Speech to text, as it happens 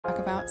Talk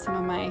about some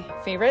of my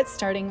favorites,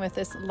 starting with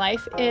this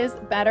Life is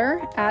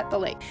Better at the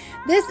Lake.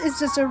 This is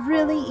just a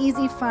really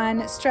easy,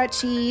 fun,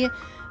 stretchy,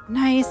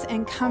 nice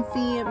and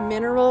comfy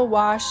mineral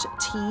wash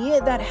tee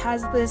that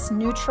has this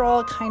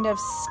neutral kind of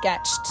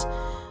sketched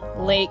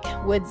lake,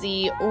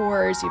 woodsy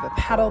oars. You have a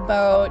paddle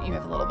boat, you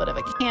have a little bit of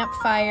a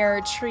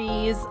campfire,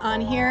 trees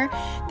on here.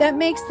 That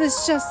makes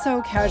this just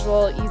so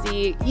casual,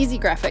 easy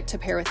graphic to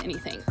pair with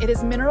anything. It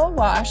is mineral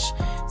wash,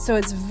 so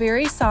it's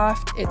very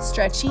soft, it's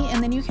stretchy,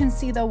 and then you can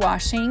see the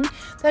washing.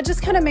 That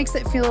just kind of makes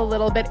it feel a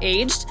little bit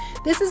aged.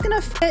 This is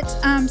gonna fit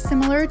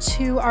similar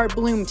to our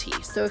Bloom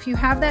tee. So if you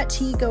have that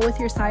tee, go with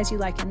your size you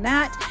like in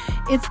that.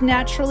 It's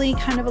naturally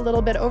kind of a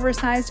little bit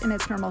oversized in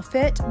its normal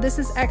fit. This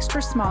is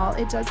extra small.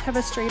 It does have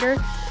a straighter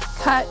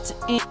cut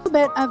and a little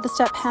bit of the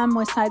step hem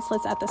with side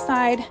slits at the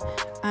side.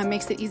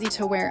 Makes it easy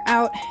to wear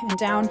out and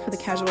down for the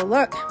casual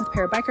look with a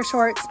pair of biker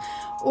shorts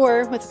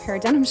or with a pair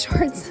of denim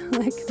shorts,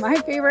 like my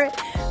favorite,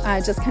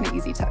 just kind of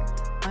easy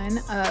tucked. One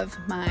of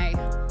my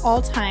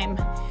all-time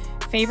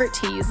favorite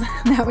tees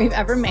that we've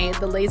ever made,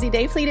 the Lazy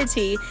Day Pleated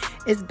Tee,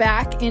 is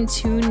back in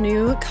 2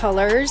 new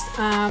colors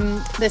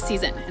this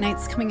season, and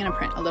it's coming in a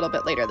print a little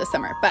bit later this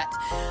summer. But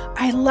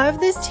I love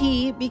this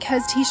tee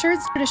because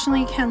t-shirts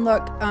traditionally can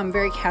look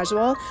very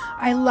casual.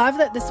 I love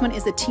that this one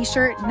is a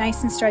t-shirt,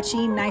 nice and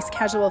stretchy, nice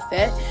casual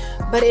fit,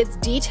 but its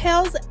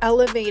details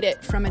elevate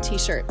it from a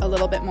t-shirt a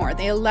little bit more.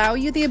 They allow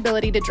you the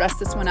ability to dress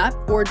this one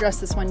up or dress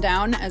this one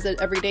down as an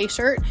everyday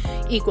shirt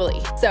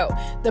equally. So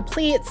the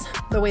pleats,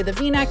 the way the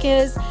v-neck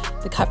is,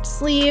 the cuffed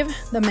sleeve,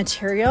 the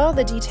material,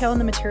 the detail and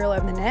the material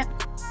of the knit.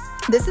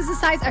 This is a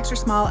size extra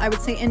small. I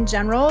would say in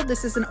general,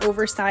 this is an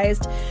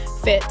oversized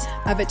fit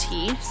of a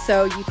tee,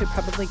 so you could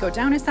probably go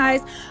down a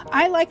size.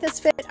 I like this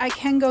fit. I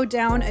can go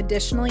down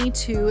additionally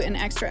to an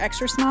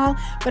extra small,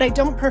 but I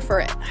don't prefer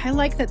it. I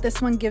like that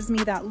this one gives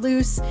me that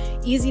loose,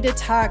 easy to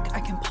tuck. I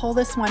can pull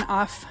this one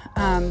off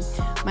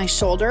my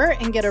shoulder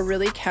and get a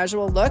really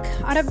casual look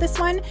out of this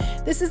one.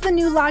 This is the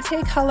new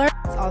latte color.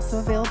 It's also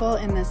available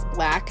in this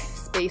black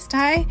space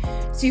dye.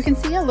 So you can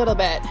see a little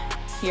bit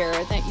here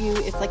that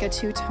it's like a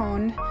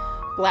 2-tone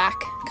black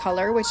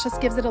color, which just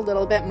gives it a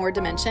little bit more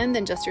dimension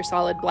than just your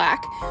solid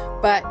black,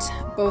 but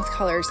both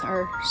colors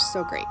are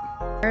so great.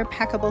 Our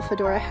packable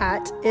fedora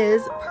hat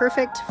is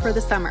perfect for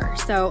the summer.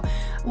 So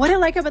what I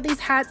like about these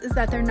hats is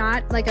that they're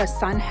not like a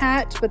sun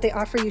hat, but they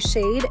offer you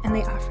shade and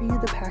they offer you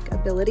the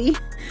packability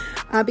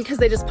because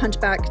they just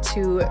pop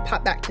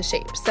back to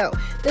shape. So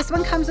this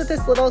one comes with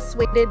this little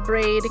suede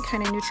braid,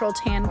 kind of neutral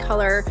tan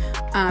color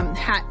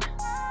hat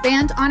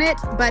band on it,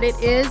 but it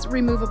is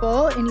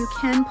removable and you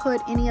can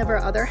put any of our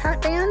other hat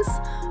bands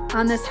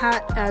on this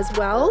hat as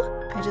well.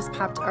 I just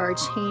popped our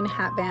chain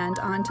hat band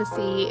on to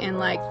see in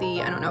like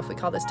the, I don't know if we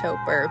call this taupe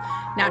or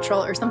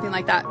natural or something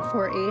like that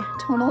for a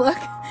tonal look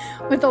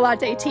with the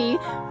latte tee,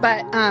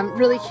 but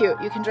really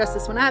cute. You can dress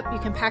this one up, you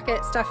can pack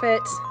it, stuff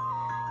it,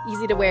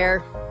 easy to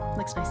wear,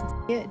 looks nice.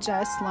 It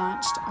just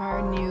launched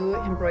our new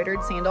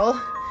embroidered sandal,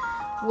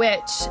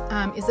 which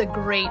is a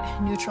great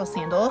neutral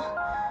sandal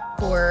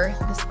for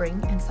the spring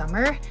and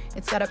summer.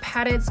 It's got a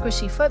padded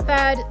squishy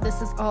footbed.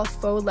 This is all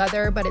faux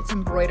leather, but it's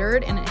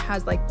embroidered and it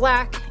has like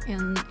black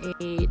and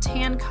a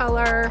tan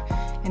color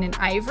and an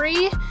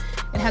ivory.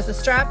 It has a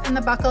strap and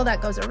the buckle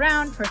that goes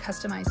around for a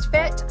customized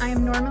fit. I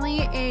am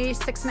normally a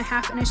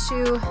 6.5 in a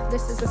shoe.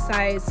 This is a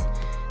size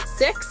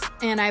 6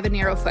 and I have a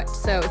narrow foot.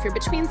 So if you're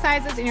between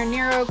sizes and you're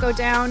narrow, go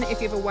down. If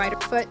you have a wider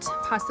foot,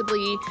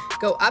 possibly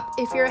go up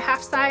if you're a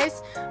half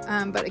size.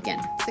 But again,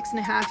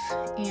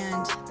 6.5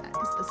 and that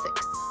is the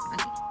 6.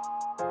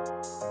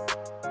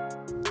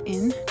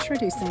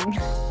 Introducing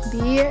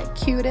the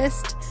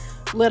cutest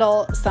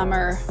little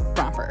summer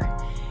romper.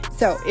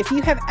 So if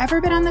you have ever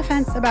been on the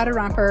fence about a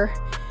romper,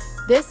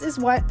 this is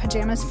what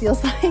pajamas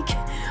feels like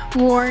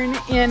worn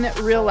in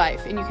real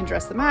life. And you can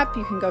dress them up,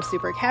 you can go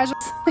super casual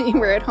that you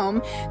wear at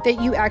home, that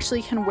you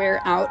actually can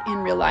wear out in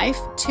real life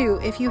too.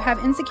 If you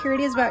have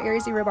insecurities about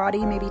areas of your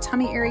body, maybe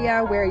tummy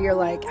area where you're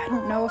like, I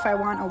don't know if I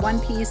want a one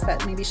piece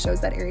that maybe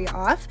shows that area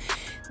off,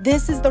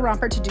 this is the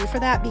romper to do for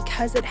that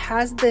because it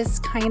has this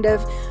kind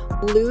of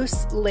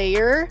loose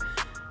layer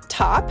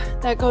top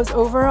that goes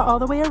over all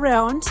the way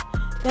around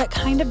that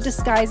kind of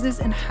disguises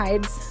and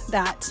hides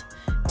that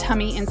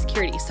tummy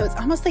insecurity. So it's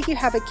almost like you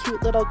have a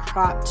cute little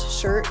cropped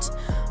shirt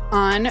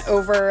on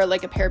over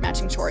like a pair of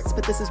matching shorts,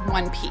 but this is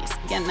one piece.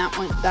 Again,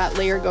 that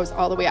layer goes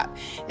all the way up.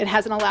 It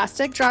has an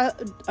elastic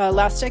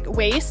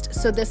waist,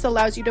 so this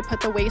allows you to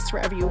put the waist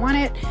wherever you want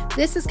it.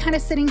 This is kind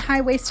of sitting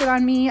high-waisted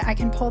on me. I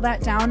can pull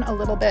that down a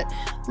little bit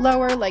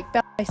lower, like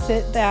I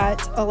sit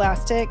that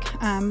elastic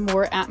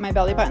more at my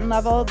belly button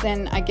level,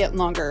 then I get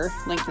longer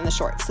length in the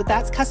shorts. So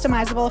that's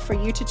customizable for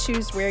you to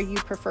choose where you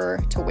prefer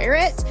to wear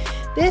it.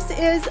 This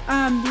is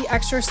the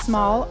extra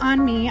small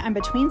on me. I'm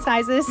between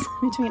sizes,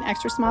 between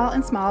extra small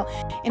and small,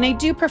 and I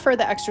do prefer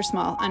the extra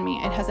small on me.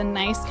 It has a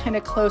nice kind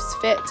of close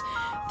fit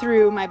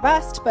through my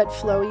bust, but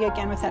flowy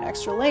again with that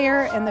extra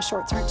layer, and the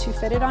shorts aren't too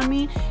fitted on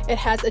me. It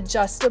has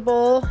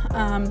adjustable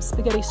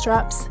spaghetti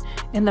straps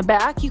in the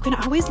back. You can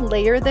always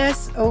layer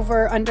this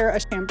under a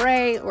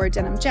chambray or a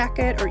denim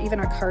jacket or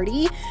even a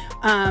cardi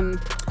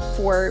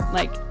for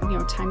like, you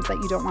know, times that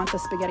you don't want the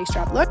spaghetti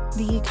strap look.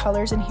 The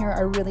colors in here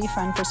are really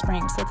fun for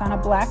spring. So it's on a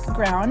black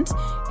ground,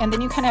 and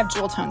then you kind of have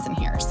jewel tones in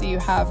here. So you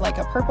have like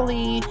a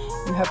purpley,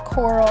 you have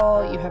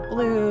coral, you have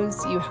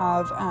blues, you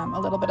have a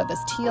little bit of this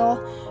teal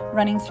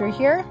running through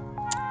here.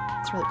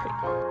 It's really pretty.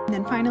 And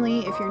then finally,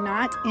 if you're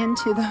not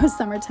into those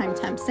summertime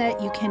temps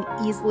yet, you can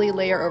easily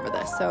layer over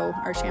this. So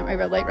I have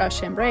a light rush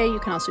chambray. You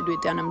can also do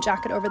a denim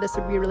jacket over this,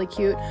 would be really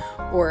cute,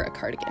 or a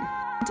cardigan.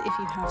 And if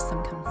you have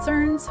some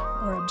concerns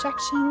or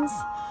objections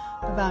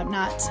about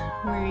not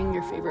wearing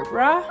your favorite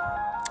bra,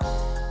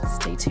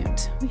 stay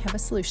tuned. We have a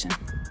solution.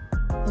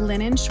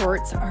 Linen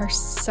shorts are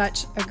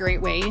such a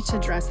great way to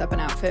dress up an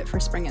outfit for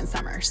spring and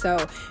summer. So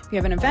if you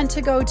have an event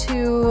to go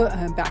to,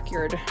 a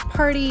backyard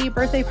party,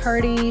 birthday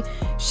party,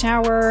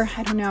 shower,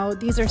 I don't know,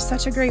 these are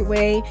such a great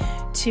way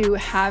to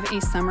have a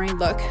summery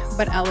look,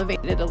 but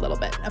elevated a little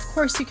bit. Of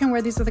course, you can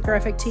wear these with a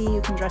graphic tee,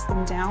 you can dress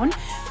them down,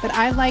 but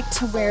I like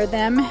to wear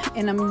them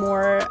in a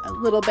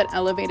little bit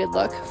elevated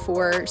look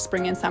for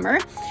spring and summer.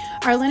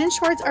 Our linen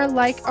shorts are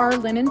like our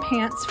linen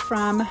pants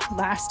from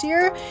last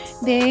year.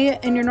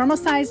 In your normal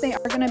size, they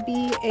are going to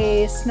be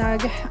a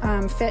snug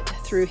fit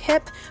through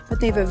hip, but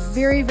they have a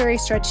very, very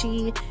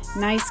stretchy,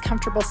 nice,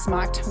 comfortable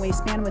smocked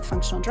waistband with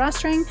functional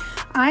drawstring.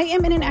 I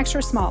am in an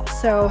extra small,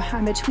 so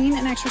I'm between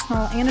an extra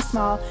small and a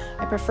small.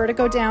 I prefer to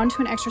go down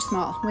to an extra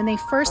small. When they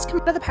first come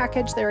out of the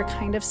package, they're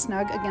kind of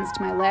snug against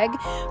my leg,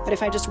 but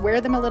if I just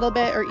wear them a little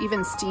bit or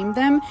even steam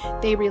them,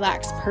 they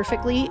relax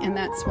perfectly, and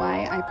that's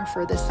why I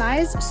prefer this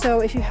size.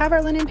 So if you have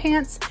our linen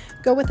pants,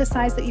 go with the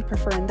size that you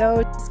prefer in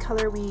those. This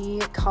color we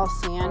call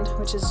sand,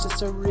 which is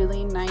just a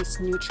really nice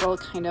neutral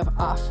kind of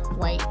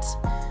off-white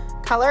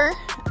color.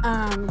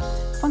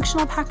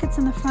 Functional pockets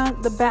in the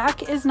front. The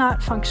back is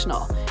not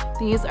functional.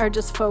 These are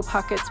just faux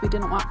pockets. We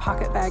didn't want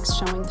pocket bags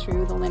showing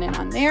through the linen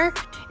on there.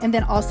 And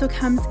then also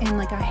comes in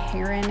like a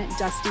heron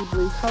dusty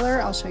blue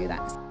color. I'll show you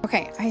that.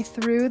 Okay, I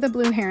threw the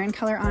blue heron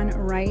color on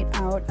right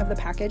out of the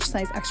package,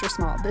 size extra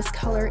small. This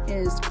color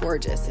is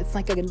gorgeous. It's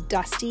like a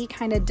dusty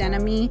kind of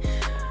denim-y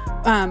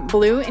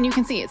blue, and you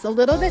can see it's a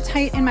little bit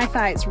tight in my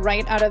thighs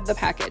right out of the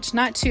package.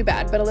 Not too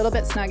bad, but a little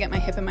bit snug at my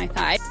hip and my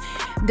thigh.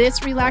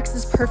 This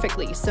relaxes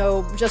perfectly,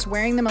 so just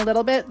wearing them a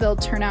little bit, they'll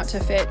turn out to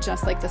fit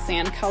just like the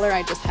sand color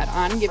I just had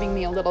on, giving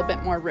me a little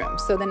bit more room.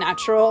 So the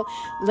natural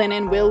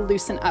linen will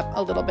loosen up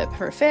a little bit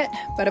per fit,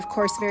 but of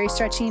course very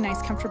stretchy,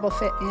 nice comfortable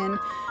fit in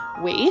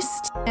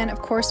waist. And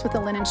of course with a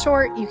linen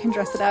short, you can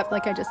dress it up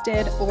like I just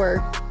did, or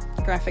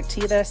graphic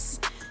tee this,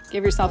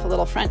 give yourself a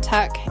little front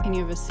tuck, and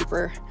you have a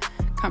super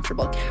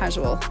comfortable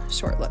casual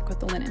short look with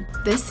the linen.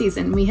 This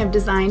season we have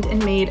designed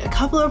and made a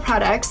couple of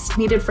products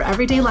needed for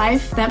everyday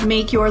life that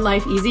make your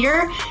life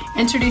easier.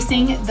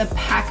 Introducing the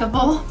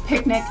packable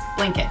picnic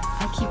blanket.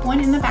 I keep one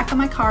in the back of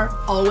my car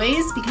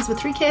always, because with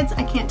 3 kids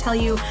I can't tell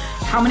you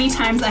how many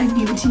times I've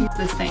needed to use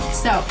this thing.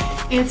 So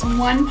it's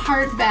 1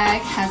 part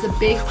bag, has a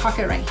big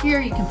pocket right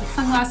here. You can put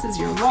sunglasses,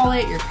 your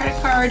wallet, your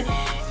credit card,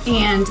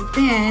 and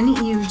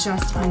then you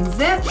just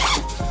unzip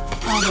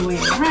all the way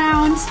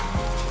around,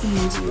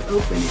 and you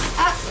open it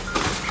up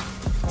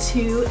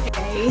to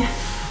a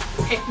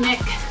picnic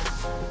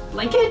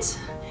blanket.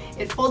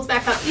 It folds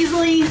back up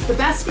easily. The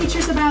best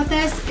features about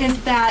this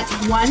is that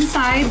one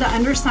side, the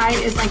underside,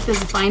 is like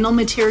this vinyl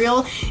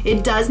material.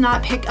 It does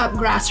not pick up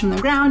grass from the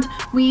ground,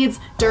 weeds,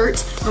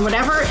 dirt, or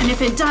whatever. And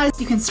if it does,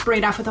 you can spray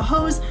it off with a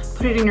hose,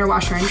 put it in your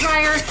washer and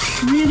dryer.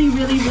 Really,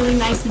 really, really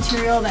nice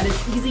material that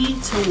is easy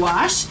to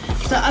wash.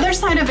 The other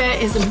side of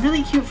it is a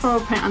really cute floral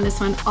print on this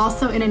one,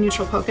 also in a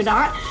neutral polka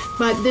dot,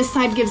 but this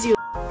side gives you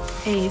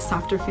a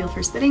softer feel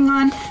for sitting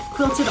on,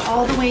 quilted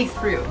all the way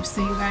through.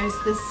 So you guys,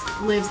 this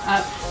lives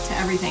up to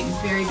everything.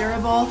 Very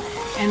durable,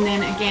 and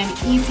then again,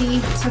 easy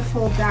to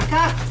fold back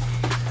up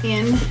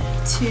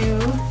into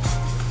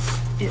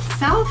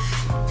itself,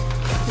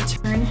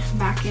 to turn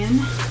back in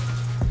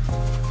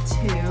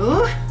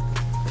to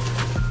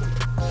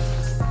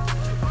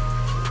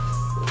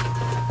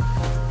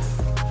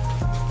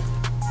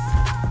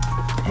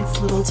its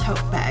little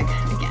tote bag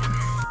again.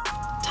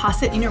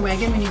 Toss it in your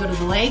wagon when you go to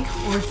the lake,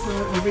 or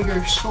throw it over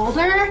your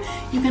shoulder.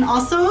 You can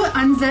also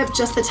unzip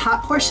just the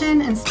top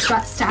portion and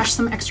stash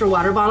some extra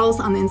water bottles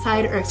on the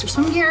inside, or extra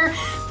swim gear.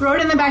 Throw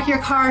it in the back of your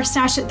car,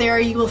 stash it there.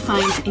 You will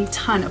find a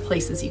ton of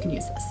places you can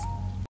use this.